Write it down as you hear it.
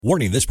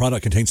Warning, this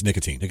product contains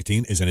nicotine.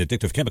 Nicotine is an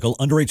addictive chemical,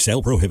 underage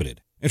sale prohibited.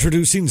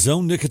 Introducing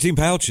Zone Nicotine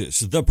Pouches,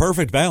 the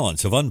perfect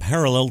balance of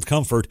unparalleled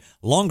comfort,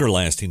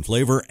 longer-lasting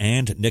flavor,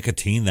 and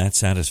nicotine that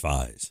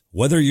satisfies.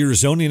 Whether you're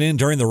zoning in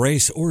during the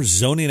race or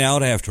zoning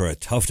out after a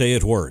tough day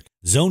at work,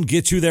 Zone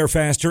gets you there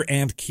faster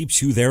and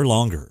keeps you there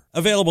longer.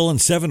 Available in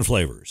 7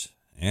 flavors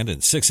and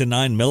in 6 and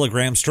 9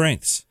 milligram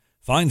strengths.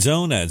 Find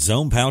Zone at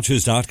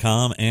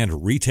zonepouches.com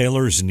and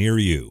retailers near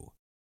you.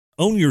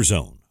 Own your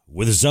Zone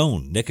with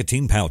Zone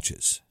Nicotine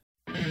Pouches.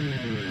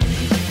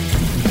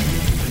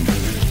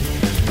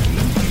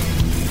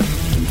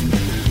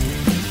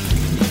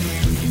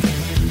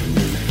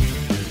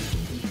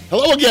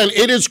 Hello again.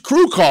 It is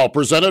Crew Call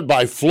presented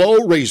by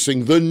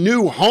FloRacing, the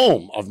new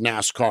home of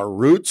NASCAR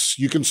roots.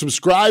 You can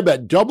subscribe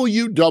at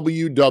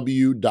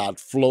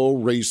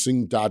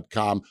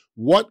www.floracing.com.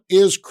 What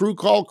is Crew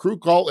Call? Crew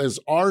Call is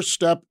our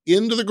step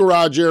into the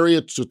garage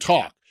area to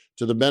talk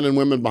to the men and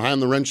women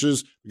behind the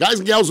wrenches, the guys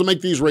and gals that make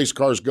these race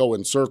cars go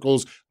in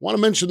circles. I want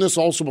to mention this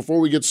also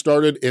before we get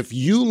started. If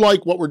you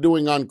like what we're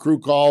doing on Crew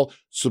Call,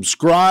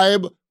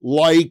 subscribe,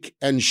 like,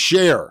 and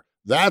share.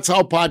 That's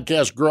how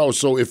podcasts grow.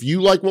 So if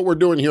you like what we're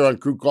doing here on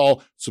Crew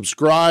Call,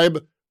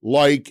 subscribe,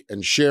 like,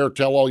 and share.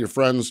 Tell all your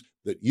friends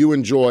that you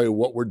enjoy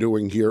what we're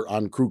doing here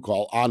on Crew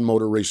Call on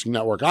Motor Racing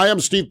Network. I am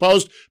Steve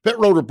Post, pit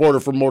road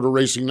reporter for Motor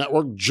Racing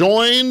Network,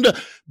 joined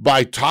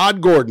by Todd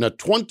Gordon, a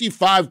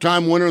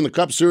 25-time winner in the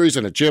Cup Series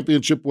and a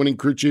championship-winning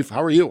crew chief.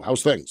 How are you?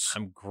 How's things?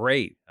 I'm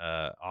great.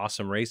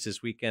 Awesome race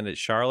this weekend at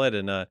Charlotte,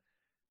 and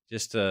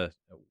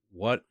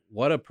what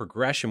a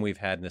progression we've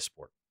had in this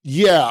sport.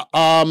 Yeah,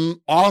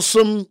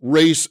 awesome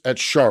race at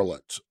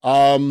Charlotte.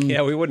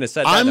 Yeah, we wouldn't have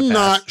said that I'm in the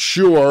past. not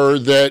sure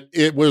that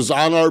it was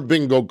on our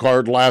bingo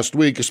card last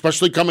week,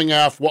 especially coming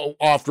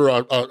after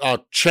a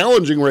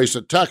challenging race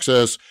at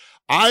Texas.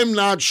 I'm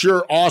not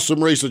sure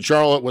awesome race at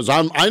Charlotte was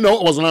on. I know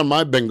it wasn't on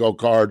my bingo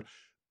card.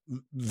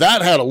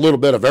 That had a little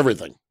bit of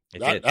everything.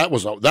 That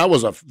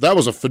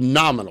was a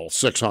phenomenal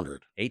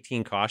 600.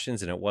 18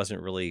 cautions, and it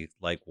wasn't really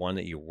like one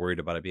that you worried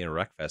about it being a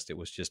wreck fest. It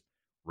was just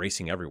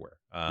racing everywhere.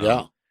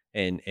 Yeah.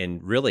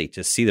 And really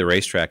to see the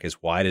racetrack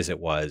as wide as it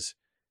was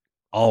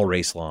all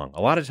race long.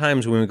 A lot of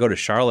times when we go to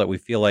Charlotte, we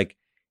feel like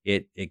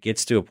it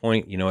gets to a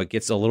point, it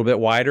gets a little bit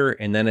wider.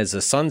 And then as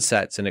the sun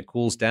sets and it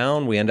cools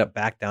down, we end up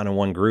back down in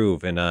one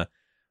groove. And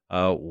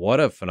what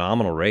a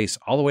phenomenal race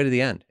all the way to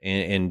the end.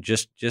 And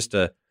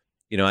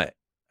I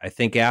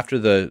think after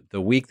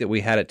the week that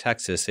we had at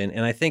Texas,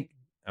 and I think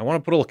I want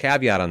to put a little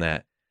caveat on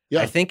that.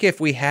 Yeah. I think if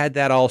we had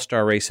that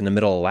all-star race in the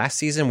middle of last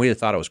season, we'd have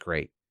thought it was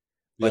great.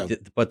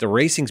 But the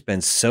racing's been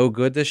so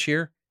good this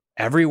year,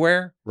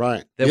 everywhere,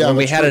 right? That when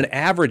we had an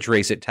average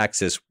race at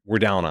Texas, we're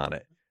down on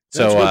it.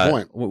 That's a good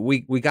point.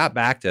 We got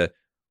back to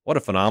what a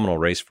phenomenal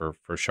race for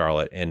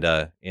Charlotte, and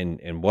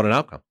what an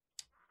outcome.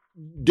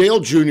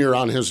 Dale Jr.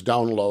 on his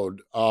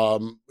download,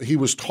 he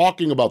was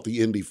talking about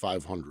the Indy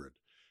 500.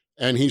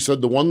 And he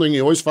said the one thing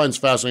he always finds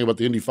fascinating about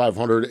the Indy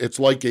 500, it's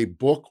like a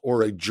book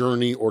or a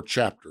journey or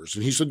chapters.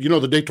 And he said,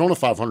 the Daytona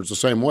 500 is the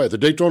same way. The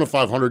Daytona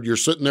 500, you're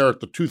sitting there at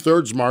the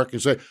 2/3 mark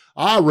and say,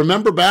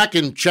 remember back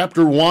in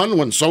chapter 1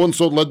 when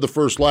so-and-so led the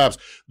first laps?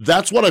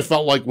 That's what I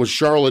felt like with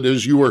Charlotte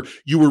is you were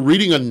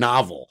reading a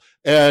novel.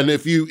 And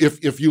if you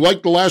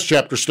like the last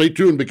chapter, stay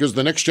tuned because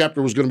the next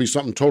chapter was going to be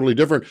something totally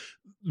different.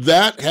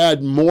 That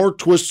had more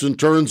twists and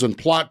turns and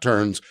plot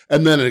turns,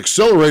 and then it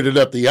accelerated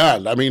at the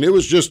end. I mean, it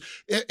was just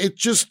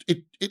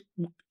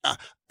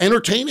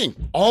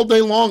entertaining all day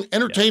long.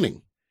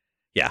 Entertaining.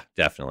 Yeah,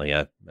 definitely.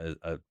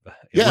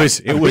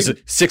 It was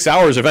 6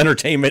 hours of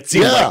entertainment.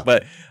 Seemed like,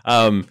 but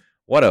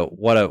what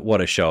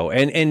a show.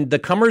 And the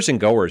comers and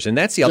goers, and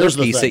that's the other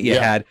piece that you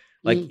had.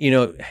 Like,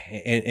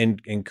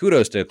 and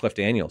kudos to Cliff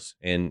Daniels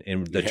and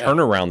the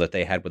turnaround that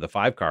they had with the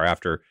 5-car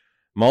after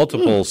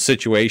multiple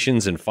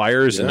situations and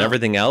fires and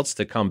everything else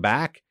to come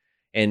back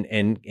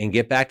and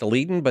get back to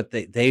leading. But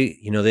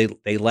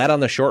they led on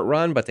the short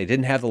run, but they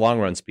didn't have the long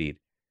run speed.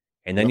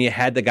 And then you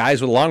had the guys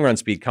with long run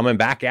speed coming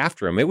back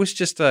after him. It was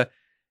just there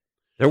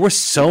was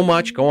so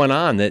much going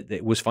on that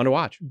it was fun to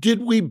watch.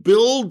 Did we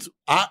build?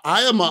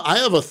 I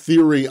have a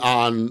theory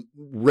on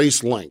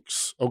race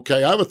lengths.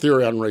 Okay, I have a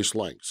theory on race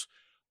lengths.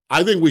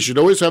 I think we should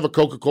always have a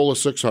Coca-Cola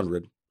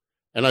 600,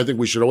 and I think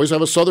we should always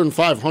have a Southern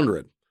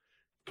 500.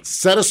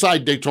 Set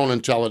aside Daytona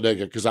and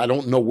Talladega because I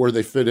don't know where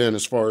they fit in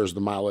as far as the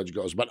mileage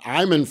goes, but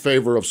I'm in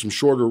favor of some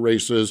shorter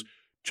races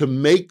to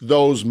make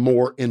those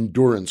more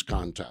endurance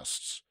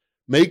contests.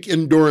 Make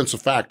endurance a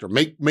factor.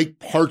 Make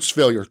parts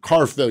failure,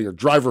 car failure,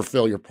 driver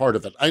failure part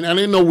of it. I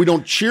know we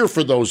don't cheer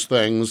for those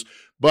things,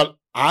 but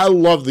I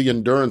love the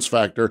endurance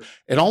factor.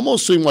 It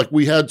almost seemed like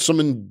we had some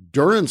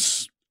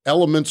endurance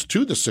elements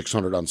to the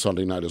 600 on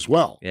Sunday night as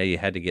well. Yeah, you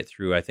had to get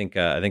through. I think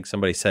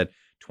somebody said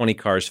 20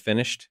 cars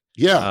finished.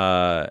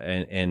 Yeah.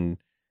 And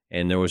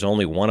there was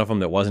only one of them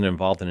that wasn't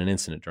involved in an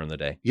incident during the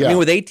day. Yeah. I mean,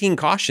 with 18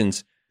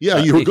 cautions. Yeah,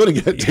 you were going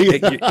to get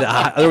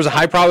there was a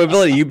high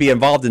probability you'd be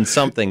involved in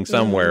something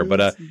somewhere.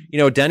 But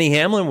Denny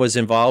Hamlin was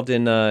involved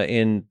in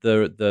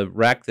the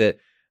wreck that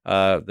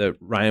the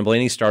Ryan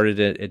Blaney started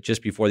it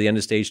just before the end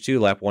of stage 2,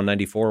 lap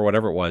 194 or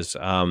whatever it was.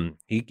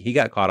 He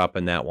got caught up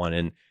in that one,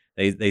 and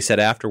they said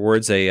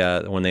afterwards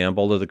when they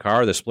unbolted the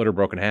car, the splitter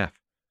broke in half.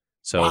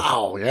 So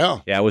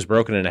wow, yeah, it was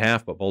broken in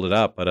half, but bolted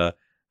up. But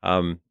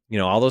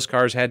all those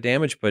cars had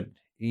damage, but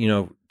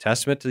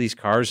testament to these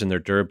cars and their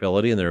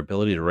durability and their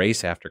ability to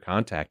race after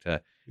contact.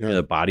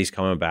 The body's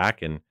coming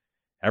back and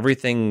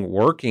everything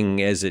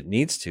working as it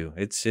needs to.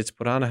 It's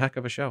put on a heck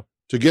of a show.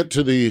 To get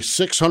to the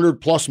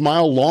 600-plus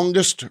mile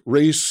longest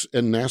race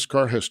in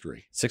NASCAR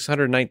history.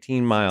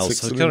 619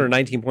 miles,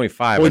 619.5.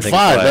 0.5,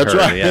 that's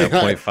right. Yeah,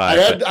 0.5.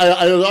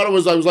 I thought I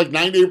was like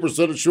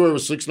 98% sure it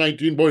was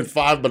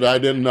 619.5, but I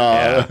didn't.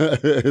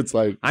 It's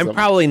like I'm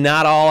probably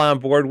not all on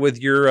board with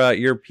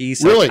your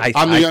piece. Really?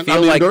 On the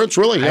endurance,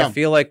 really? Yeah. I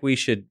feel like we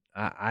should.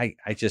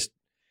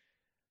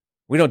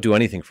 We don't do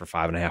anything for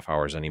 5.5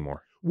 hours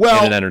anymore. Well,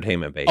 in an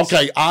entertainment base.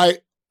 Okay, I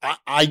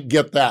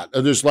get that.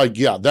 There's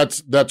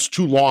that's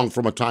too long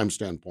from a time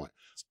standpoint.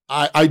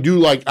 I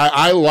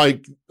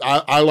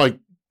like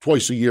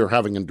twice a year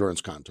having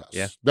endurance contests.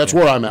 Yeah, that's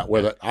where I'm at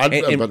with it.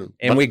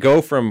 And we go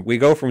from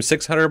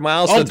 600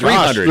 miles to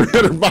 300.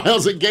 300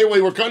 miles at Gateway.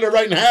 We're cutting it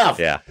right in half.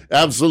 Yeah,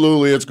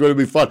 absolutely. It's going to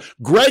be fun.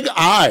 Greg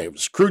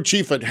Ives, crew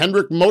chief at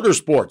Hendrick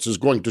Motorsports, is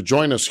going to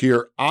join us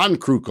here on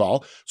Crew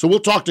Call. So we'll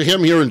talk to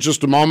him here in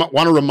just a moment.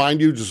 Want to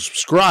remind you to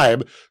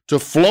subscribe to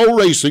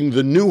FloRacing,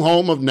 the new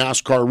home of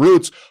NASCAR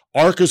Roots.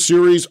 ARCA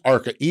Series,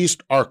 ARCA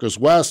East, ARCA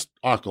West,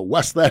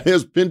 that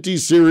is, Pinty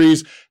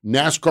Series,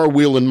 NASCAR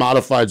Wheel and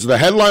Modifieds. The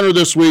headliner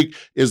this week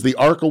is the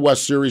ARCA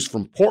West Series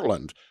from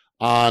Portland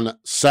on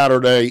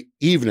Saturday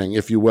evening,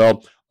 if you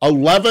will.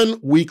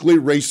 11 weekly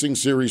racing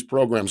series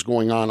programs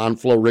going on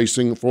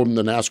FloRacing from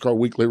the NASCAR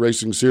Weekly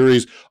Racing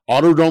Series.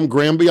 Autodrome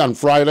Granby on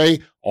Friday.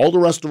 All the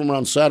rest of them are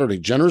on Saturday.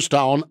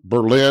 Jennerstown,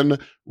 Berlin,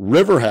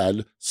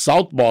 Riverhead,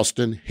 South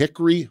Boston,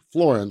 Hickory,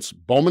 Florence,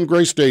 Bowman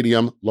Gray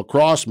Stadium, La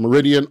Crosse,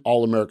 Meridian,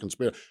 All-American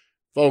Spirit.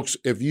 Folks,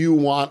 if you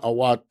want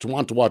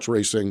to watch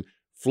racing,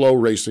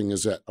 FloRacing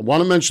is it. I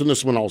want to mention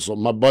this one also.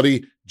 My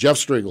buddy Jeff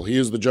Striegel, he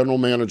is the general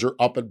manager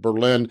up at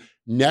Berlin.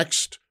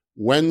 Next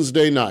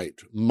Wednesday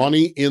night,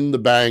 Money in the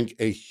Bank,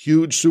 a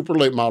huge super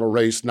late model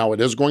race. Now, it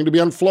is going to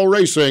be on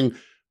FloRacing,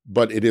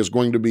 but it is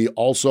going to be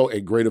also a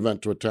great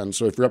event to attend.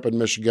 So if you're up in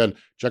Michigan,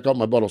 check out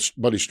my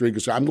buddy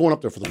Striegel. I'm going up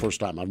there for the first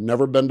time. I've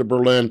never been to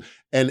Berlin,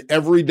 and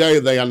every day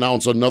they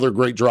announce another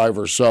great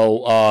driver.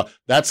 So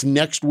that's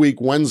next week,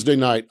 Wednesday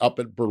night, up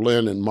at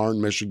Berlin in Marne,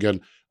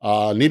 Michigan.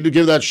 Need to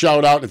give that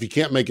shout out. If you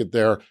can't make it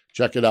there,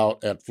 check it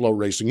out at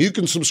FloRacing. You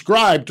can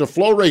subscribe to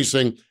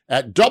FloRacing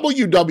at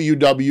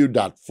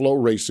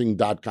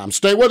www.floracing.com.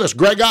 Stay with us.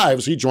 Greg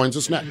Ives, he joins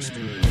us next.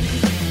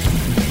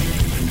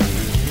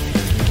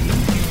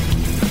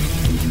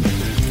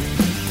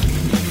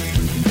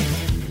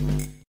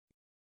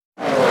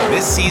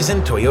 This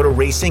season, Toyota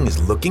Racing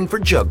is looking for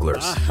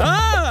jugglers.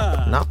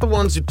 Aha! Not the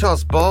ones who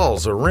toss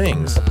balls or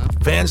rings.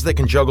 Fans that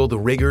can juggle the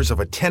rigors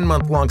of a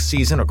 10-month-long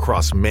season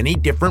across many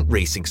different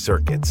racing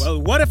circuits.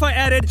 Well, what if I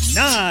added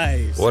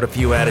knives? What if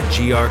you added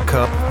GR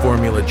Cup,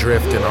 Formula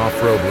Drift, and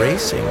off-road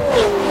racing?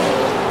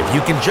 If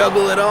you can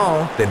juggle it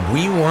all, then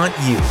we want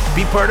you.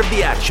 Be part of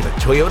the action at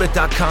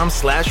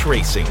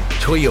toyota.com/racing.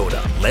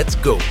 Toyota, let's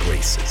go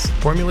places.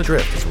 Formula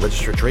Drift is a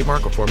registered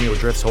trademark of Formula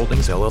Drifts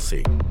Holdings,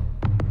 LLC.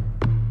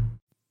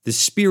 The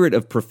spirit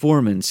of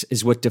performance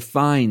is what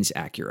defines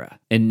Acura,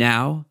 and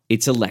now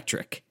it's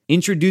electric.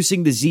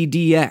 Introducing the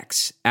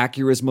ZDX,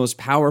 Acura's most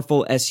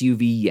powerful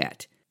SUV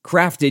yet.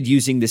 Crafted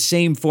using the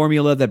same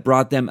formula that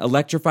brought them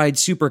electrified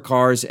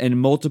supercars and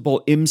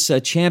multiple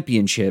IMSA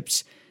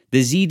championships,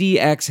 the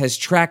ZDX has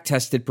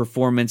track-tested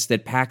performance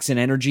that packs an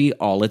energy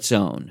all its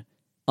own.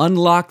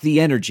 Unlock the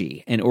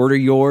energy and order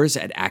yours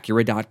at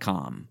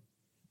Acura.com.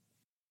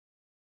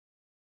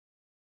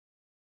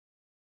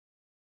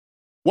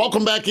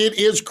 Welcome back. It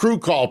is Crew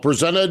Call,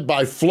 presented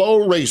by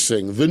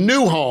FloRacing, the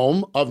new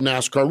home of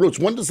NASCAR Roots.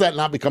 When does that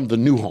not become the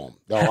new home?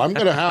 No,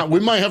 we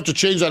might have to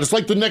change that. It's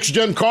like the next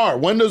gen car.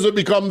 When does it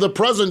become the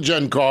present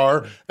gen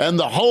car and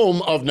the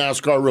home of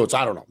NASCAR Roots?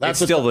 I don't know.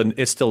 It's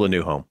still the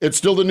new home. It's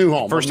still the new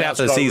home. First half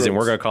of the season,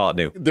 we're going to call it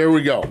new. There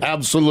we go.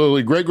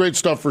 Absolutely. Great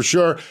stuff for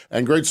sure.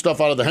 And great stuff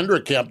out of the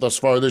Hendrick camp thus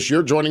far this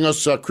year. Joining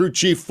us, crew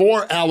chief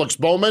for Alex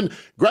Bowman,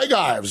 Greg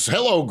Ives.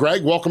 Hello,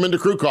 Greg. Welcome into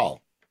Crew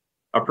Call.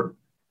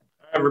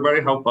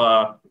 Everybody, hope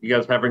you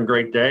guys are having a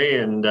great day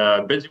and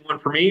busy one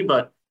for me,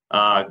 but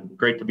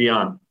great to be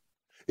on.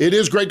 It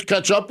is great to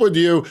catch up with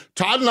you.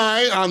 Todd and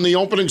I, on the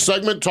opening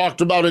segment,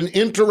 talked about an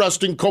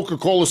interesting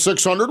Coca-Cola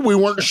 600. We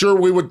weren't sure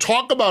we would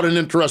talk about an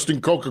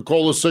interesting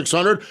Coca-Cola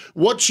 600.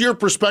 What's your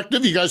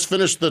perspective? You guys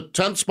finished the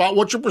 10th spot.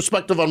 What's your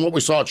perspective on what we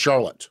saw at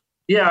Charlotte?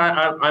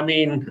 Yeah, I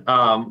mean,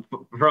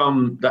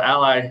 from the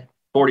Ally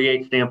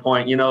 48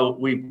 standpoint,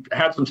 we've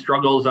had some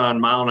struggles on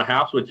 1.5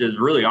 miles, which is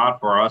really odd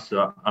for us.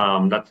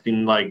 That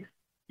seemed like,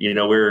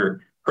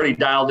 we're pretty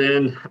dialed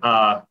in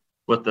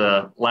with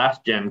the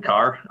last gen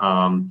car.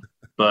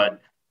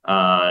 But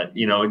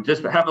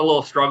just having a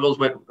little struggles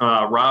with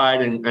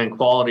ride and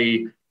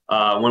quality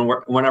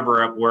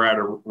whenever we're at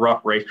a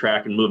rough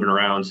racetrack and moving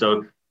around.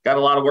 So got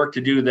a lot of work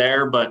to do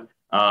there, but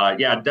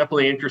yeah,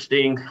 definitely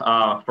interesting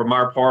from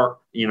our part.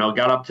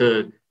 Got up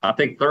to, I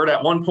think, third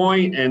at one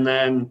point, and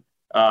then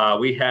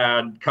we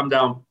had come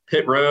down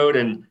pit road,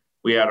 and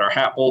we had our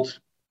hat bolts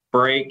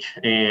break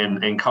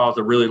and caused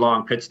a really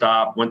long pit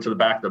stop, went to the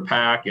back of the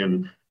pack,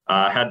 and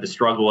had to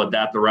struggle with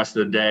that the rest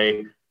of the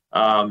day.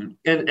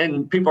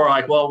 And people are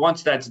like, well,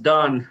 once that's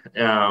done,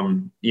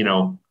 what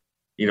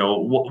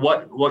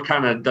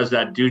kind of does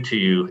that do to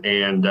you?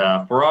 And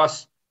for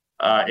us,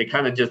 it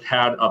kind of just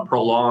had a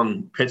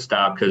prolonged pit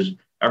stop, because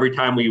every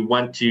time we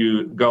went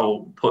to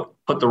go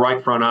put the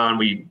right front on,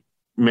 we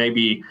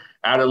maybe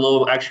add a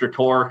little extra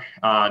torque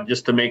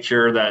just to make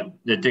sure that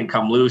it didn't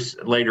come loose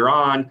later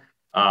on.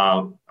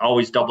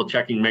 Always double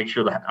checking, make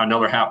sure that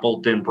another hat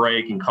bolt didn't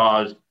break and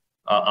cause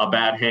a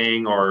bad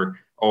hang or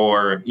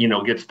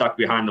get stuck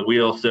behind the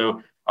wheel.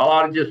 So a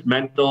lot of just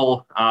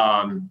mental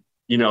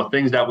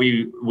things that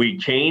we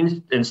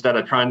changed. Instead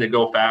of trying to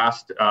go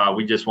fast,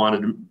 we just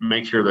wanted to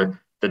make sure that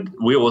the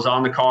wheel was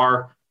on the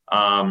car.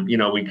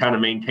 We kind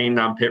of maintained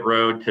on pit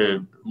road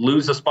to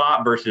lose a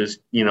spot versus,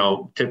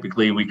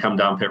 typically we come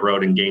down pit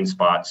road and gain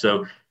spots.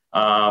 So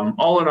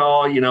all in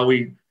all,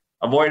 we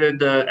avoided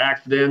the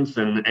accidents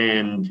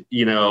and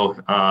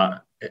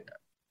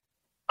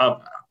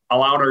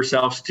allowed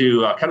ourselves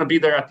to kind of be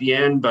there at the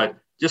end, but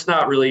just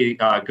not really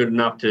good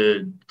enough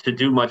to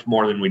do much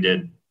more than we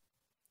did.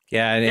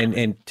 Yeah,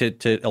 and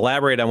to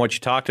elaborate on what you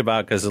talked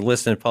about, because the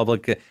listening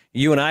public,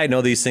 you and I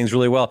know these things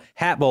really well.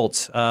 Hat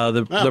bolts,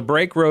 the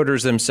brake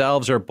rotors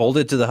themselves are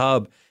bolted to the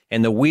hub,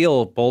 and the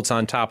wheel bolts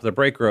on top of the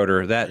brake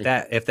rotor.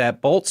 That if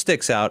that bolt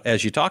sticks out,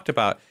 as you talked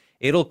about,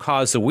 it'll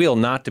cause the wheel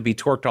not to be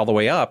torqued all the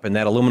way up, and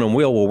that aluminum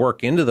wheel will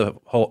work into the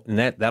hole, and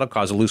that'll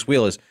cause a loose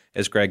wheel,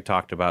 as Greg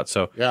talked about.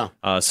 So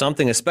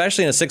something,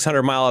 especially in a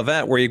 600-mile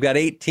event where you've got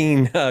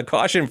 18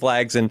 caution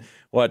flags and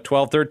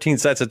 12, 13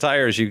 sets of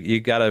tires,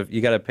 you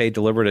gotta pay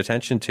deliberate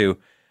attention to.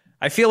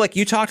 I feel like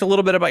you talked a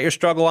little bit about your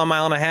struggle on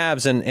mile and a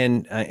halves,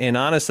 and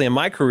honestly, in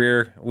my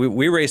career,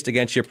 we raced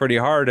against you pretty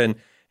hard, and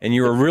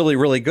you were really,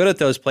 really good at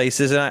those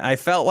places. And I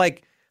felt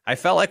like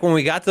when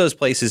we got to those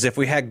places, if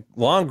we had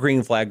long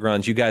green flag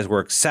runs, you guys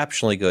were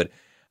exceptionally good.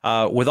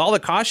 With all the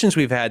cautions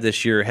we've had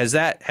this year,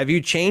 have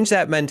you changed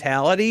that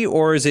mentality,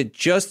 or is it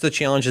just the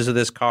challenges of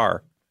this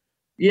car?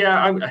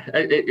 Yeah,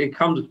 it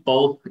comes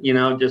both,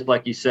 just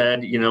like you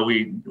said,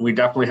 we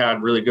definitely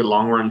had really good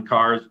long run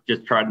cars,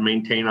 just tried to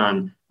maintain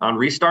on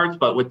restarts.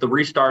 But with the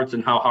restarts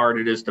and how hard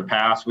it is to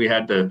pass, we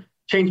had to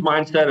change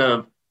mindset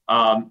of,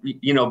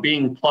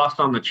 being plus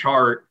on the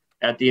chart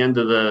at the end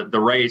of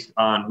the race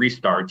on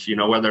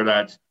restarts, whether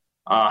that's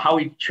how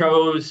we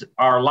chose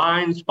our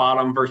lines,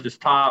 bottom versus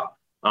top,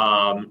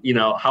 how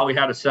we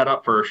had to set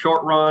up for a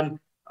short run.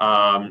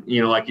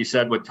 Like you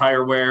said, with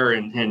tire wear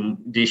and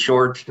these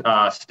short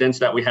stints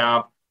that we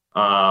have,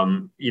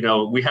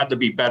 we had to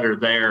be better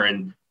there.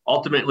 And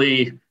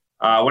ultimately,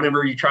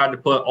 whenever you tried to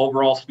put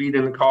overall speed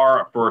in the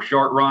car for a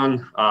short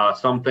run,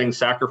 some things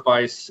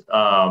sacrifice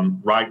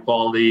ride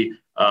quality,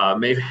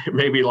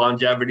 maybe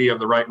longevity of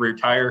the right rear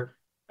tire.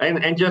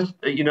 And just,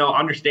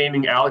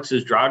 understanding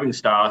Alex's driving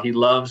style. He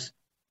loves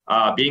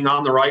being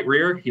on the right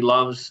rear. He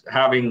loves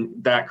having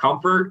that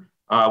comfort.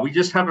 We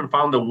just haven't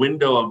found the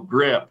window of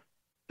grip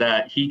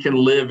that he can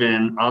live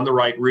in on the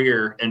right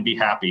rear and be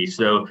happy.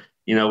 So,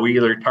 we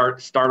either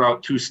start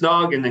out too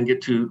snug and then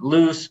get too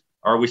loose,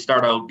 or we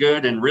start out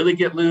good and really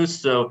get loose.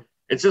 So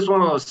it's just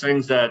one of those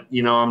things that,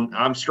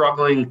 I'm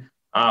struggling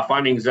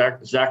finding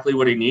exactly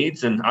what he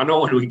needs. And I know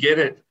when we get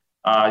it,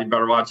 you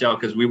better watch out,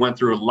 because we went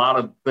through a lot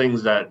of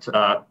things that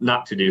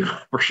not to do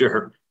for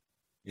sure.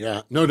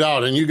 Yeah, no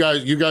doubt. And you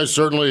guys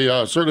certainly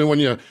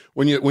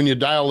when you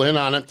dial in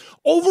on it.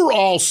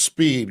 Overall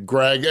speed,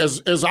 Greg,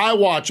 as I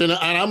watch, and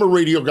I'm a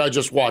radio guy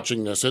just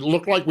watching this, it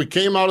looked like we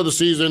came out of the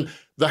season,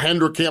 the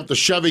Hendrick camp, the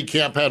Chevy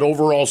camp had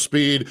overall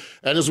speed.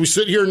 And as we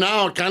sit here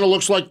now, it kind of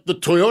looks like the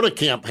Toyota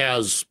camp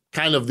has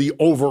kind of the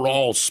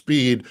overall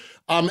speed.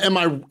 Am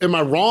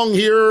I wrong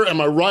here? Am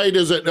I right?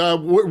 Is it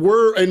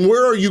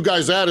where are you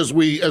guys at as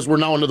we're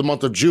now into the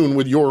month of June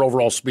with your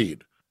overall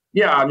speed?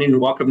 Yeah, I mean,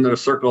 welcome to the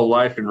circle of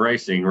life in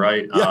racing,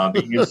 right? Yeah.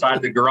 Being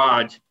inside the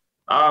garage,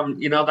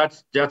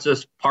 that's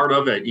just part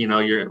of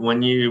it.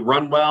 When you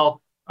run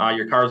well,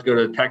 your cars go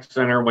to the tech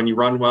center. When you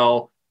run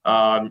well,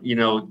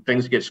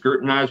 things get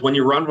scrutinized. When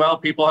you run well,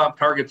 people have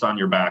targets on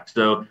your back.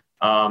 So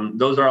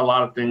those are a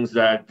lot of things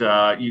that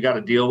you got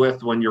to deal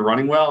with when you're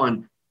running well.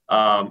 And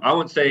I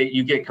wouldn't say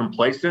you get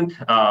complacent,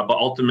 but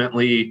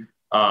ultimately,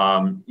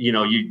 for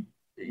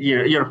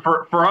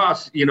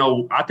us,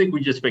 I think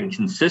we've just been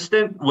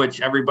consistent,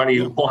 which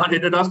everybody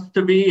wanted us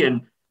to be.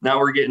 And now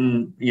we're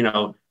getting,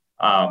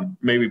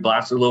 maybe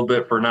blasted a little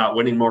bit for not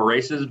winning more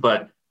races.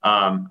 But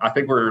I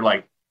think we're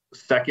like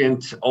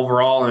second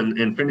overall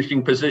in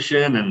finishing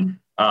position. And,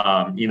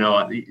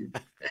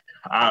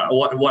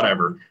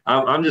 whatever.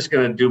 I'm just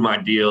going to do my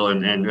deal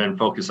and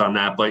focus on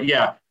that. But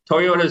yeah,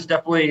 Toyota's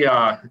definitely,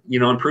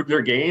 improved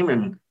their game.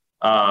 And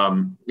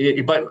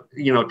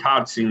But,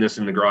 Todd's seen this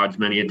in the garage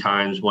many a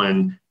times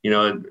when,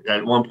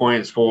 at one point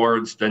it's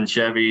Fords, then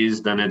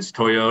Chevys, then it's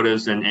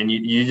Toyotas, and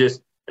you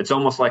just, it's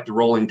almost like the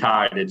rolling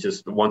tide. It's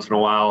just once in a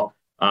while,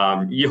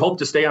 you hope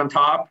to stay on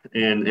top,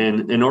 and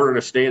in order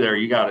to stay there,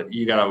 you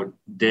gotta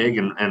dig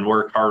and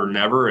work harder than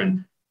ever.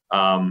 And,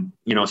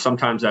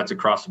 sometimes that's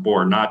across the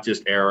board, not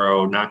just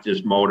aero, not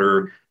just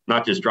motor,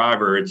 not just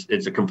driver.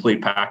 It's a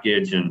complete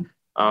package. And,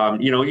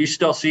 you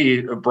still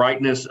see a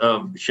brightness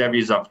of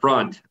Chevys up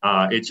front.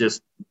 It's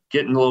just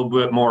getting a little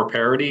bit more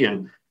parity.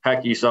 And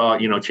heck, you saw,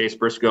 Chase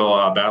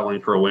Briscoe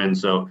battling for a win.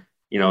 So,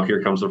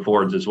 here comes the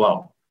Fords as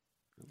well.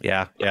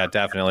 Yeah,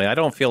 definitely. I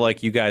don't feel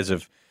like you guys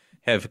have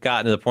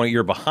gotten to the point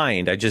you're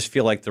behind. I just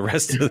feel like the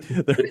rest of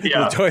the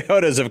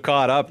Toyotas have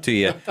caught up to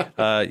you.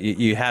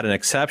 You had an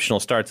exceptional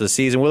start to the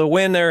season with a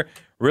win there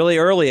really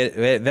early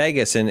at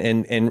Vegas,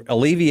 and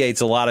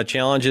alleviates a lot of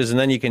challenges. And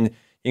then you can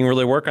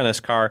really work on this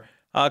car.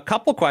 A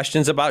couple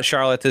questions about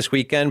Charlotte this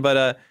weekend,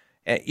 but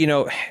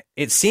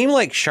it seemed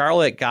like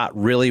Charlotte got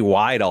really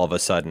wide all of a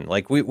sudden.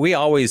 Like we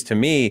always, to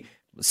me,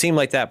 seemed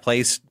like that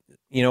place,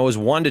 was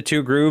 1 to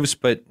 2 grooves.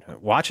 But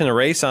watching the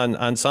race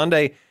on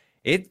Sunday,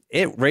 it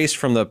raced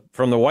from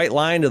the white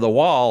line to the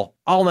wall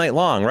all night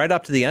long, right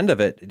up to the end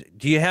of it.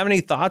 Do you have any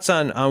thoughts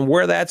on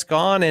where that's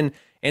gone? And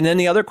then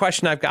the other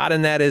question I've got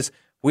in that is,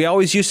 we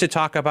always used to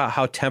talk about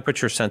how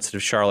temperature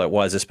sensitive Charlotte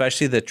was,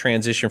 especially the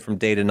transition from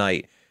day to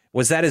night.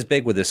 Was that as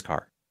big with this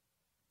car?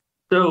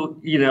 So,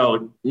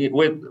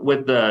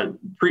 with the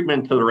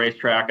treatment to the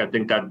racetrack, I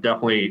think that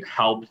definitely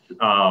helps. They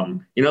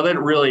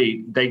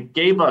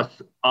gave us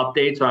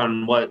updates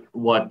on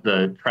what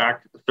the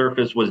track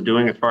surface was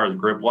doing as far as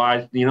grip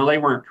wise. They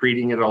weren't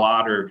treating it a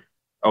lot or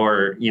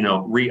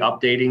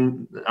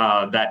re-updating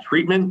that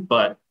treatment,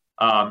 but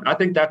I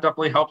think that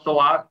definitely helps a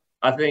lot.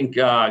 I think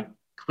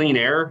clean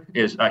air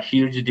is a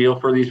huge deal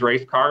for these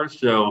race cars.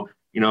 So,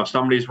 if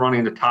somebody's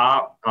running the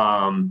top,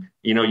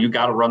 you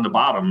got to run the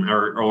bottom,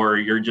 or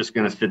you're just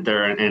going to sit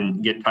there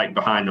and get tight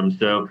behind them.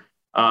 So,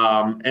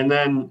 and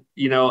then,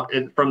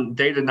 from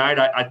day to night,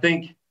 I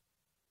think,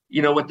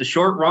 with the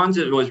short runs,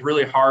 it was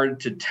really hard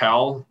to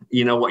tell,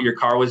 what your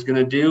car was going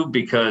to do,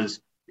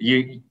 because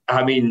to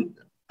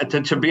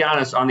be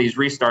honest, on these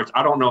restarts,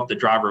 I don't know if the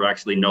driver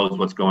actually knows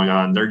what's going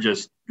on. They're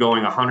just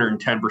going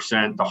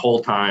 110% the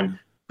whole time.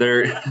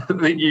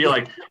 You're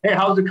like, hey,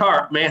 how's the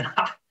car, man?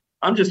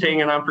 I'm just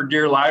hanging on for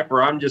dear life,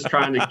 or I'm just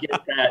trying to get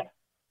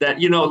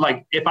that,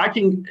 like if I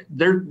can,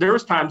 there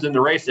was times in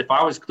the race, if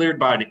I was cleared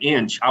by an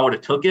inch, I would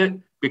have took it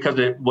because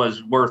it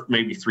was worth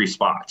maybe 3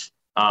 spots.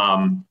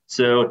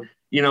 So,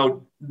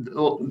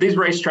 these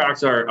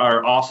racetracks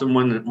are awesome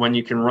when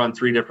you can run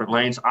 3 different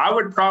lanes. I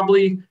would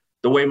probably,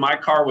 the way my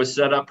car was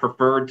set up,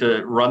 prefer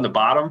to run the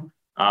bottom.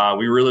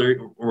 We really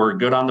were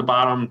good on the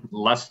bottom.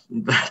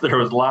 There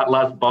was a lot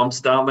less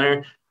bumps down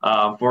there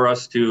for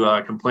us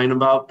to complain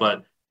about.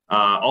 But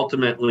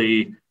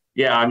ultimately,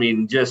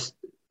 just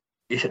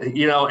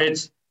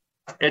it's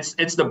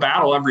the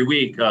battle every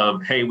week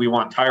of, hey, we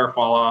want tire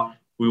fall off.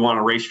 We want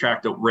a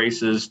racetrack that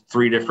races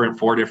 4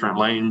 different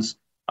lanes.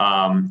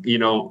 We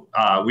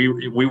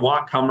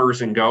want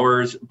comers and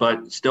goers,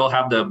 but still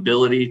have the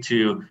ability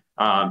to,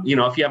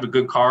 if you have a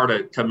good car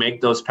to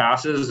make those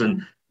passes.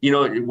 And,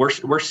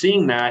 we're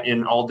seeing that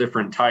in all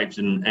different types.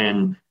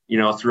 And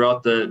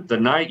throughout the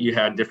night, you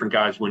had different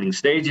guys winning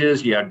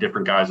stages. You had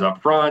different guys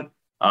up front.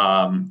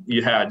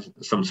 You had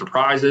some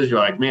surprises. You're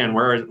like, man,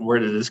 where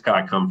did this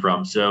guy come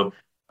from? So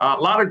a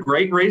lot of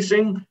great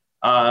racing.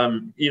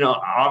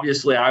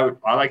 Obviously I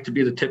like to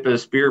be the tip of the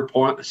spear,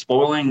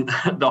 spoiling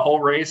the whole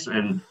race.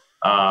 And,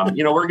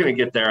 we're going to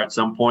get there at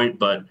some point,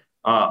 but,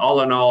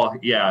 all in all,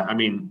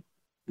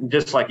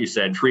 just like you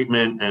said,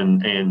 treatment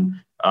and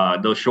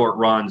those short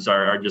runs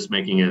are just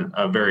making it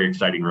a very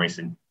exciting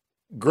racing.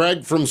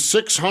 Greg, from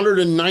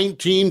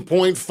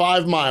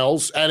 619.5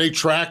 miles at a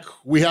track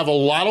we have a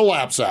lot of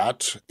laps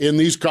at in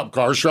these Cup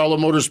cars, Charlotte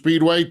Motor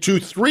Speedway, to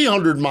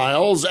 300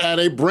 miles at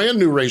a brand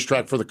new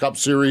racetrack for the Cup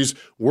Series,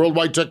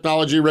 Worldwide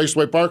Technology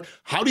Raceway Park.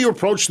 How do you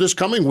approach this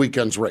coming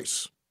weekend's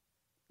race?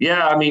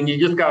 Yeah, you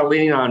just got to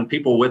lean on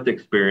people with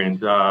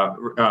experience.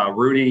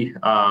 Rudy,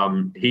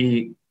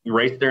 he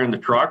raced there in the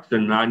trucks,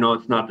 and I know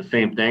it's not the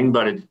same thing,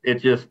 but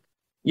it's just,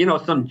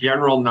 some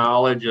general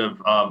knowledge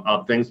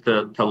of things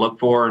to look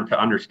for and to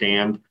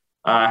understand.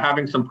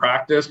 Having some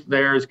practice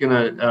there is going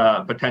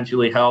to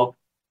potentially help.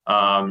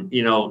 Our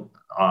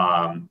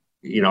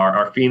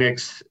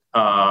Phoenix,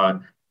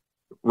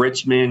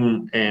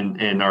 Richmond,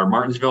 and our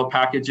Martinsville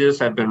packages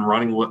have been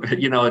running.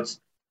 It's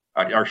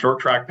our short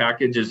track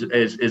package is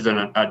in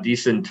a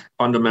decent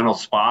fundamental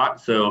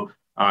spot. So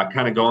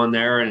kind of going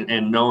there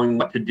and knowing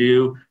what to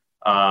do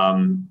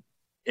and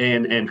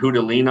who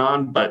to lean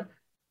on. But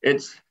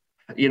it's,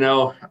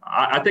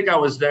 I think I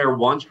was there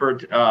once for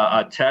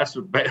a test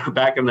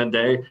back in the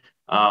day.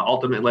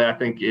 Ultimately, I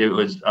think it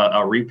was a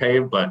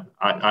repave, but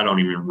I don't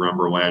even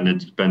remember when.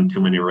 It's been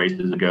too many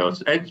races ago.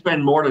 It's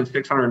been more than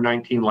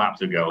 619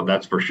 laps ago,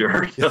 that's for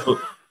sure. So,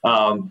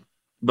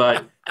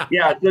 But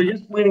yeah, so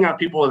just leaning on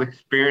people with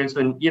experience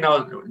and,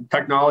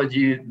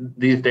 technology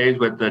these days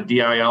with the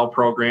DIL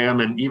program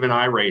and even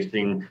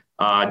iRacing,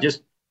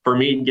 just for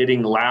me,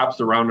 getting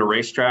laps around a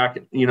racetrack,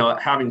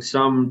 having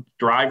some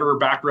driver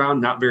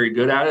background, not very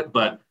good at it,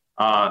 but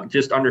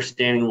just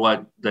understanding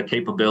what the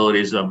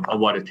capabilities of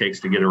what it takes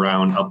to get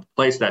around a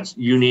place that's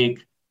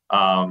unique,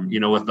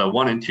 with the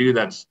 1 and 2,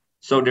 that's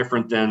so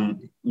different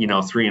than,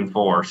 3 and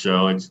 4.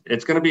 So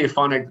it's going to be a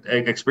fun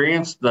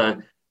experience.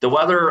 The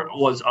weather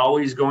was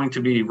always going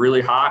to be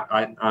really hot.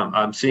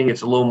 I'm seeing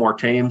it's a little more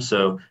tame.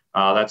 So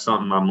that's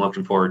something I'm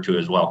looking forward to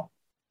as well.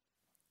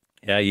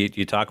 Yeah,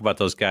 you talk about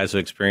those guys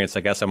with experience.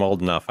 I guess I'm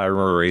old enough. I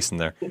remember racing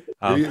there.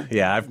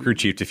 Yeah, I've crew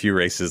chiefed a few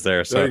races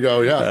there. So, there you go.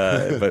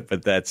 Yeah,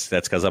 but that's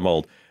because I'm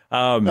old.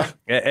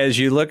 As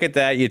you look at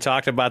that, you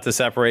talked about the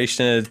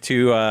separation of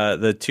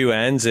the two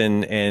ends,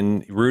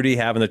 and Rudy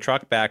having the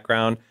truck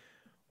background.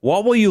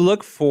 What will you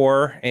look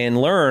for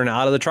and learn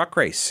out of the truck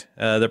race?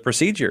 The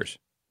procedures.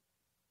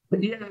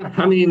 Yeah,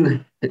 I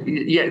mean,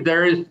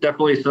 there is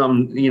definitely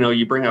some.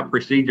 You bring up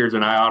procedures,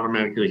 and I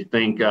automatically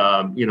think,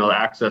 the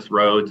access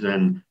roads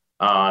and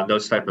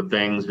those type of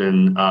things,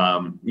 and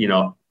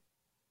how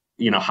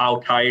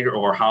tight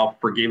or how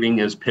forgiving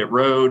is pit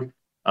road.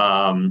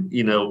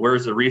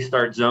 Where's the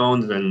restart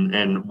zones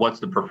and what's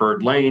the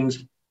preferred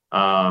lanes.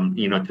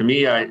 To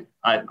me, I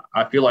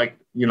feel like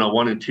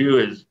 1 and 2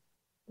 is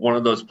one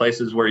of those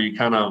places where you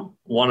kind of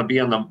want to be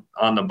on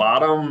the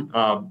bottom,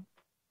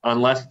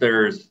 unless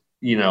there's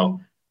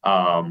some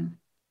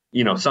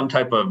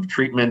type of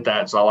treatment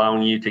that's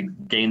allowing you to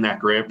gain that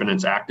grip and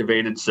it's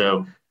activated.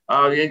 So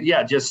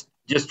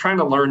just trying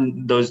to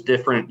learn those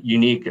different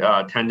unique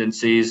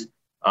tendencies,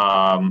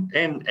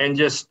 and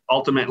just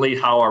ultimately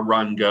how our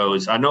run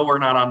goes. I know we're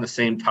not on the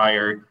same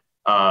tire,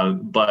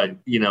 but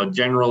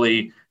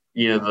generally,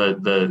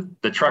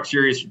 the Truck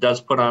Series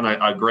does put on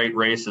a great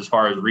race as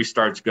far as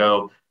restarts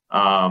go,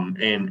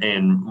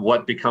 and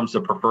what becomes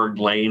the preferred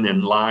lane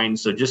and line.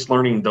 So just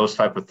learning those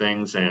type of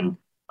things, and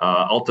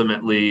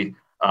ultimately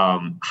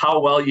how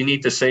well you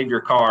need to save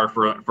your car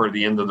for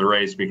the end of the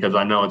race, because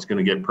I know it's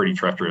going to get pretty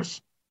treacherous.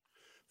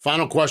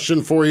 Final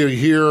question for you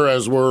here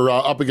as we're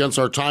up against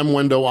our time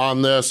window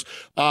on this.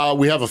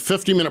 We have a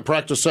 50-minute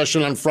practice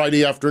session on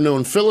Friday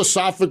afternoon.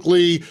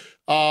 Philosophically,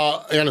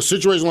 in a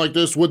situation like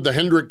this, would the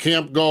Hendrick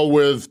camp go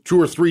with 2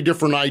 or 3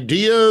 different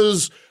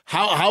ideas?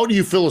 How do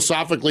you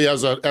philosophically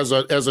as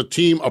a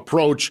team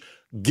approach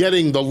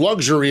getting the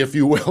luxury, if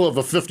you will, of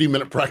a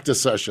 50-minute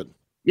practice session?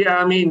 Yeah,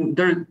 I mean,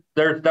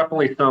 there's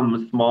definitely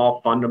some small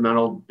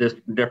fundamental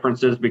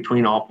differences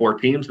between all 4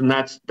 teams, and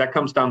that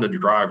comes down to the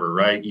driver,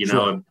 right?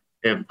 Sure.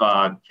 If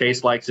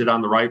Chase likes it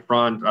on the right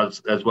front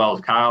as well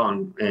as Kyle,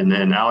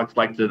 and Alex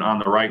likes it on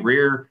the right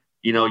rear,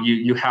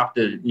 you have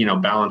to,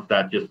 balance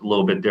that just a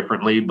little bit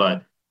differently.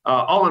 But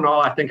all in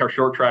all, I think our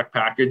short track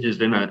package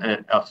is in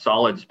a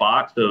solid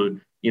spot. So,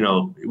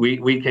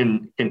 we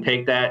can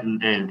take that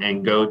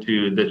and go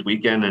to this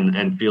weekend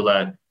and feel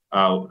that,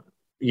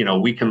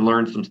 we can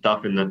learn some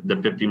stuff in the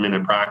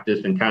 50-minute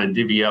practice and kind of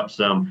divvy up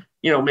some,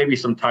 maybe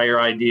some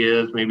tire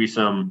ideas, maybe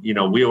some,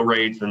 wheel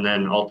rates, and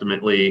then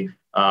ultimately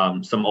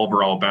some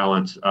overall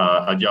balance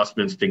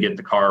adjustments to get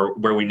the car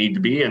where we need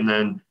to be. And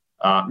then,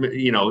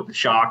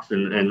 shocks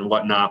and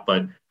whatnot.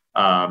 But,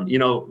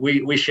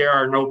 we share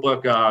our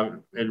notebook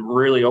and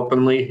really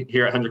openly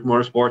here at Hendrick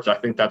Motorsports. I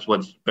think that's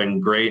what's been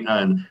great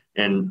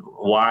and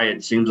why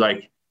it seems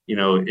like,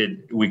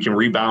 we can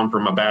rebound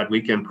from a bad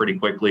weekend pretty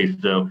quickly.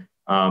 So,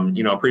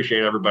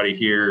 appreciate everybody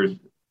here,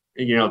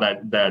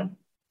 that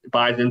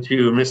buys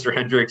into Mr.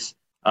 Hendrick's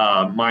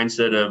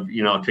mindset of,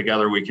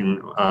 together we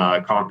can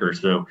conquer.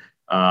 So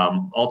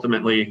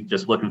ultimately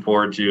just looking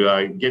forward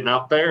to getting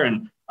out there.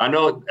 And I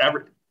know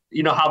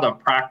how the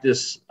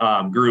practice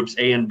groups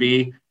A and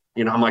B,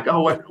 I'm like,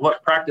 oh,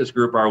 what practice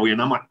group are we?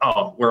 And I'm like,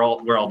 oh, we're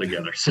all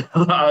together. So,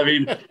 I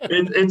mean,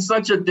 it's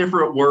such a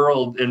different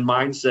world and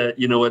mindset,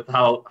 with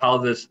how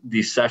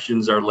these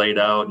sessions are laid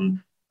out.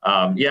 And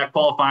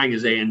qualifying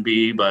is A and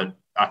B, but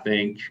I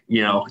think,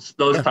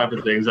 those type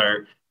of things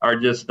are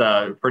just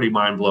pretty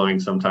mind blowing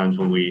sometimes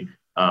when we,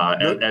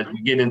 as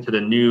we get into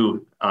the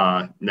new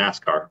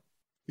NASCAR.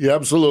 Yeah,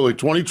 absolutely.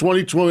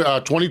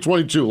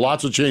 2022,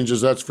 lots of changes,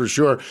 that's for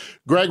sure.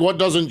 Greg, what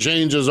doesn't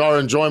change is our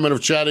enjoyment of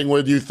chatting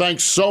with you.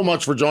 Thanks so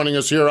much for joining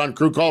us here on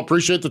Crew Call.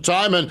 Appreciate the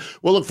time, and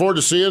we'll look forward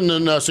to seeing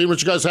what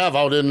you guys have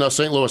out in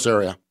St. Louis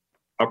area.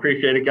 I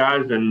appreciate it,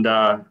 guys, and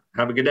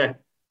have a good day.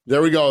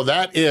 There we go.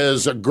 That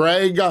is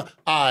Greg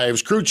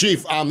Ives, crew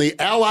chief on the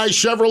Ally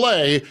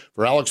Chevrolet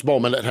for Alex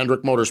Bowman at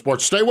Hendrick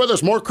Motorsports. Stay with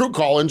us. More Crew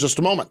Call in just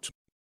a moment.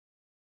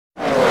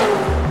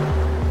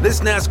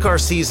 This NASCAR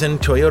season,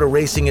 Toyota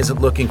Racing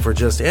isn't looking for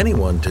just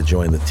anyone to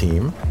join the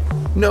team.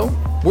 No,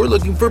 we're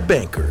looking for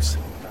bankers,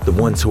 the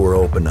ones who are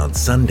open on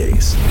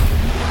Sundays.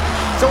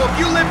 So if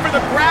you live for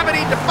the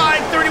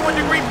gravity-defying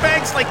 31-degree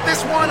banks like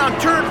this one on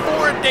Turn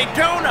 4 at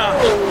Daytona,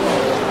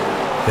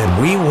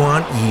 then we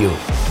want you.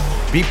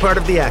 Be part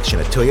of the action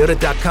at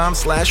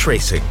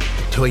toyota.com/racing.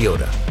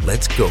 Toyota,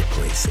 let's go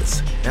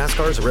places.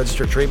 NASCAR is a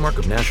registered trademark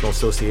of National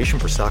Association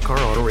for Stock Car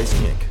Auto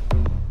Racing, Inc.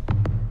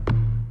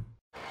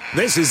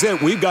 This is it.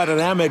 We've got an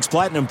Amex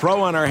Platinum Pro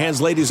on our hands,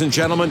 ladies and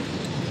gentlemen.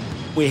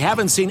 We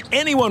haven't seen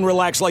anyone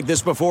relax like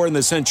this before in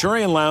the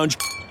Centurion Lounge.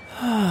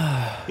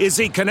 Is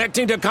he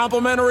connecting to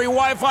complimentary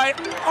Wi-Fi?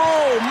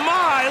 Oh,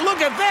 my.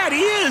 Look at that.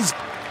 He is.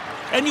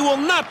 And you will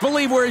not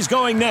believe where he's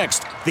going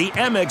next. The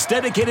Amex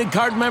dedicated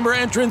card member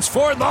entrance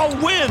for the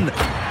win.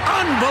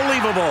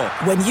 Unbelievable.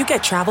 When you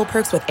get travel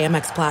perks with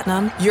Amex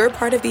Platinum, you're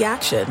part of the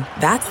action.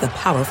 That's the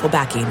powerful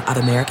backing of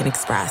American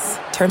Express.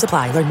 Terms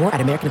apply. Learn more at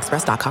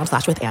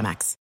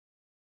americanexpress.com/withAmex.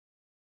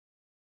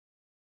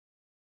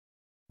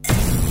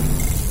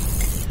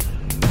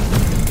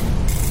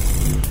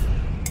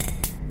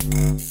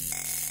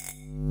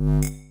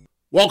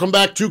 Welcome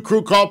back to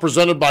Crew Call,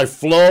 presented by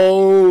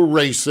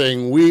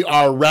FloRacing. We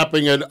are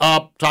wrapping it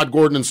up. Todd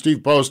Gordon and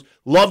Steve Post.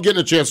 Love getting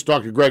a chance to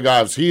talk to Greg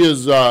Ives. He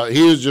is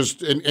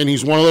just, and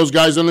he's one of those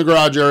guys in the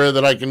garage area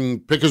that I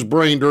can pick his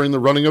brain during the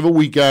running of a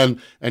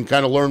weekend and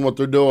kind of learn what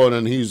they're doing.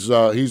 And he's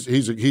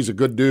a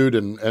good dude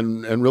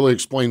and really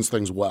explains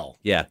things well.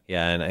 Yeah,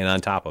 and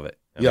on top of it,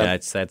 I mean,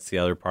 that's the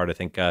other part. I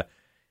think we're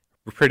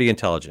pretty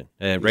intelligent.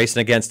 Racing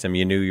against him,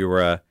 you knew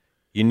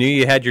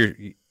you had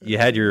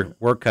your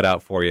work cut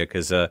out for you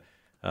because.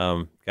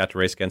 Got to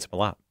race against him a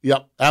lot.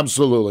 Yep,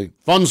 absolutely.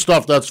 Fun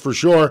stuff, that's for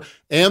sure.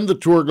 And the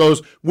tour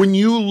goes, when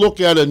you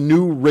look at a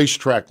new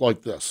racetrack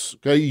like this,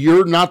 okay,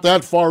 you're not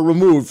that far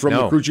removed from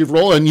the crew chief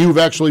role, and you've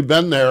actually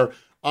been there.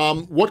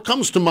 What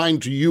comes to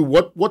mind to you?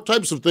 What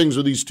types of things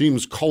are these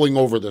teams culling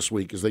over this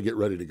week as they get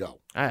ready to go?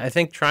 I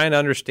think trying to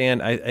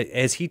understand,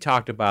 as he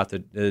talked about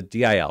the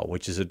DIL,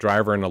 which is a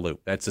driver in a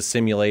loop. That's the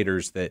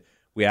simulators that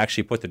we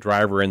actually put the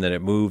driver in, that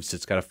it moves.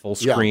 It's got a full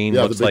screen.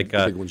 Yeah, looks the big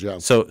like ones, yeah.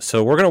 So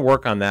we're going to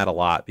work on that a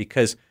lot,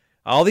 because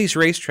all these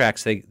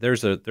racetracks,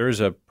 there's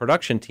a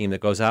production team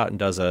that goes out and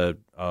does a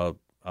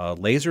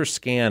laser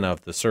scan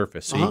of the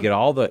surface, so you get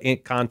all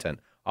the content,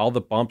 all the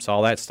bumps,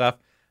 all that stuff.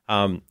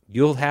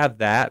 You'll have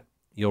that.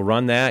 You'll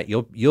run that.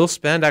 You'll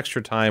spend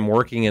extra time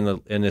working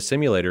in the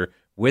simulator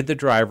with the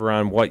driver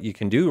on what you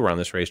can do around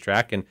this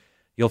racetrack, and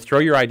you'll throw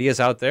your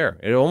ideas out there.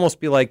 It'll almost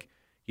be like,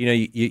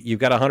 you've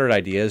got 100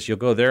 ideas. You'll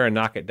go there and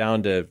knock it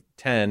down to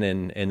 10,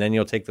 and then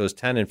you'll take those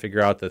 10 and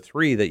figure out the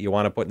 3 that you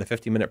want to put in the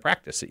 50-minute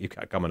practice that you've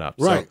got coming up.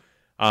 Right.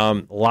 So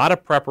a lot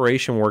of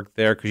preparation work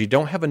there, because you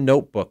don't have a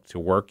notebook to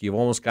work. You've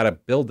almost got to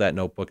build that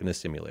notebook in the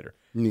simulator.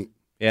 Neat.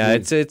 Yeah,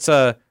 it's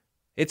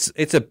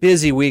a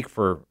busy week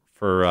for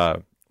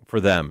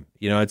them.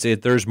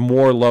 There's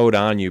more load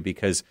on you,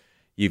 because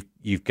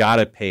you've got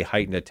to pay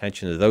heightened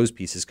attention to those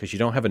pieces, because you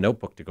don't have a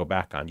notebook to go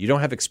back on. You don't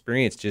have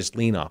experience to just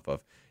lean off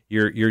of.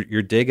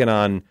 You're digging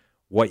on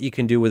what you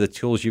can do with the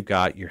tools you've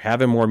got. You're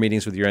having more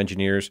meetings with your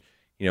engineers.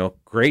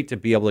 Great to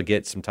be able to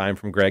get some time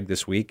from Greg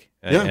this week.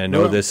 And I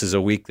know this is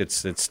a week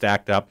that's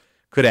stacked up.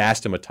 Could have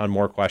asked him a ton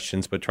more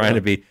questions, but trying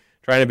to be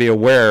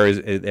aware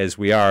as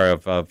we are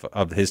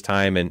of his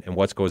time and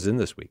what goes in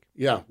this week.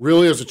 Yeah,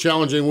 really is a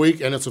challenging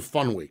week, and it's a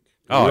fun week.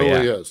 It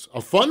really is.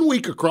 A fun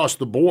week across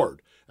the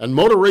board. And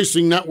Motor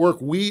Racing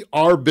Network, we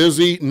are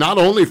busy not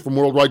only from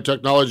Worldwide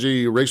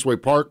Technology Raceway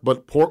Park,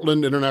 but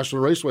Portland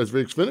International Raceway for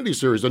the Xfinity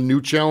Series, a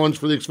new challenge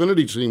for the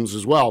Xfinity teams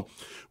as well.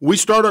 We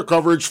start our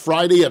coverage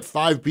Friday at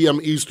 5 p.m.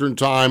 Eastern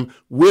Time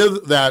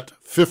with that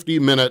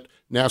 50-minute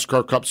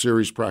NASCAR Cup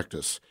Series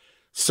practice.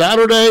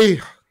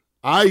 Saturday,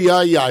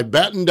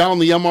 batten down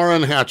the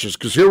MRN hatches,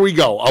 because here we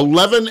go,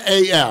 11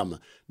 a.m.,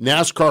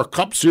 NASCAR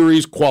Cup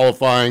Series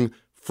qualifying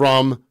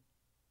from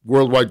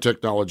Worldwide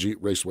Technology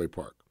Raceway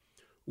Park.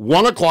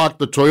 1 o'clock,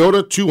 the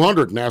Toyota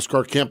 200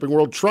 NASCAR Camping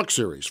World Truck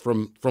Series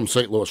from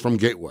St. Louis, from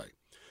Gateway.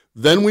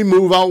 Then we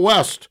move out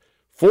west.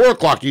 4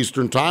 o'clock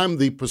Eastern Time,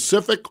 the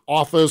Pacific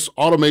Office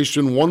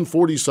Automation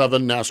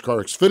 147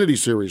 NASCAR Xfinity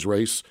Series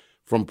race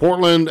from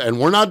Portland. And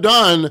we're not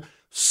done.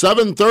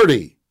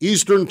 7:30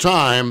 Eastern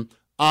Time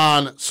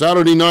on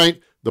Saturday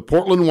night, the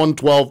Portland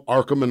 112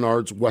 ARCA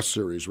Menards West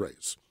Series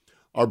race.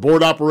 Our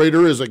board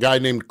operator is a guy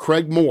named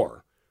Craig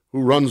Moore,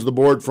 who runs the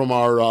board from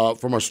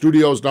our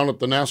studios down at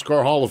the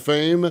NASCAR Hall of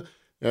Fame,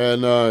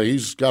 and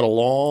he's got a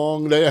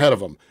long day ahead of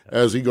him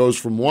as he goes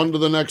from one to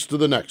the next to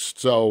the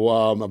next. So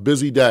a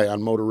busy day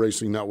on Motor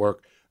Racing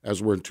Network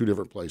as we're in two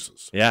different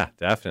places. Yeah,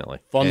 definitely.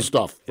 Fun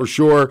stuff, for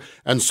sure.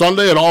 And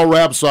Sunday, it all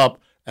wraps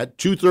up at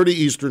 2:30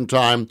 Eastern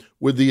Time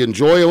with the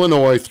Enjoy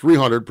Illinois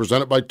 300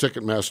 presented by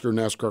Ticketmaster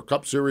NASCAR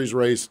Cup Series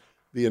race,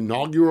 the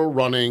inaugural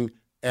running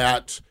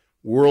at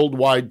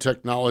Worldwide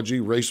Technology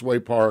Raceway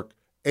Park,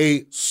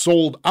 a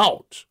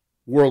sold-out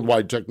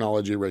Worldwide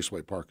Technology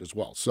Raceway Park as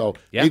well. So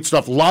neat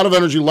stuff. A lot of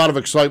energy, a lot of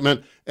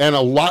excitement, and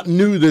a lot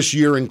new this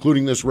year,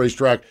 including this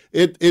racetrack.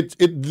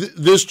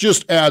 This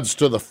just adds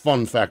to the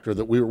fun factor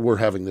that we're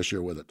having this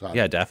year with it, Todd.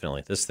 Yeah,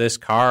 definitely. This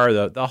car,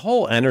 the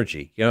whole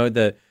energy,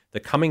 the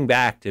coming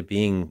back to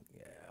being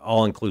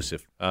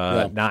all-inclusive,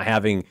 not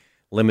having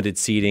limited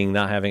seating,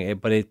 not having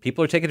but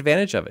people are taking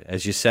advantage of it.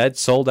 As you said,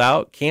 sold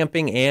out,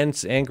 camping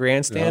and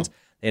grandstands. Yeah.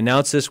 They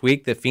announced this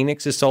week that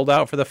Phoenix is sold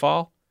out for the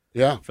fall.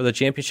 Yeah. For the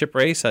championship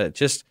race.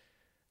 Just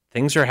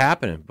things are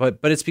happening. But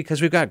it's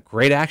because we've got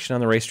great action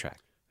on the racetrack.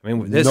 I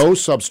mean, no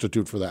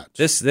substitute for that.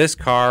 This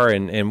car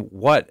and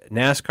what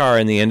NASCAR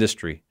in the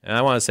industry, and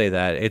I want to say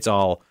that it's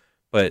all,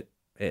 but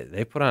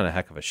they put on a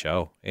heck of a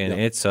show, and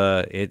it's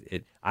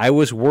I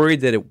was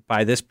worried that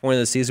by this point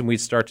of the season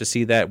we'd start to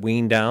see that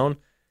wean down.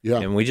 Yeah,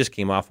 and we just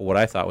came off of what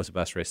I thought was the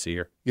best race of the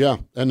year. Yeah,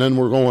 and then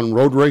we're going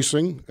road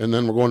racing, and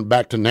then we're going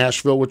back to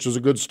Nashville, which is a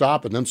good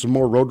stop, and then some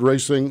more road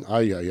racing.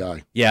 Yeah,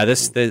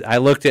 I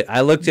looked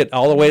at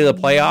all the way to the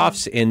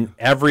playoffs, and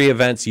every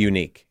event's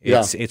unique.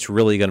 It's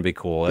really going to be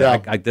cool.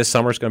 Yeah. This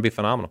summer's going to be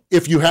phenomenal.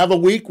 If you have a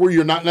week where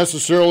you're not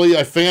necessarily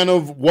a fan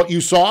of what you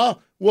saw,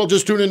 well,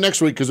 just tune in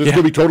next week because it's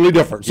going to be totally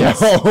different. Yes.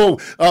 So,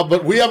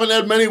 but we haven't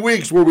had many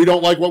weeks where we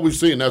don't like what we've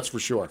seen, that's for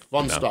sure.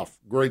 Fun stuff.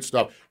 Great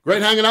stuff.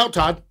 Great hanging out,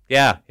 Todd.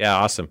 Yeah,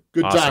 awesome.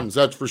 Good times,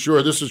 that's for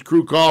sure. This is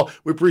Crew Call.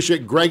 We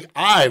appreciate Greg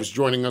Ives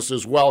joining us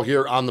as well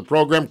here on the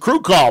program. Crew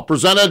Call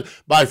presented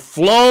by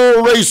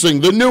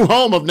FloRacing, the new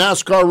home of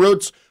NASCAR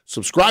roots.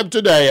 Subscribe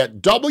today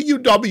at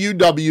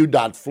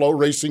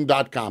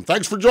www.floracing.com.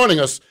 Thanks for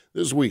joining us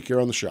this week here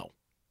on the show.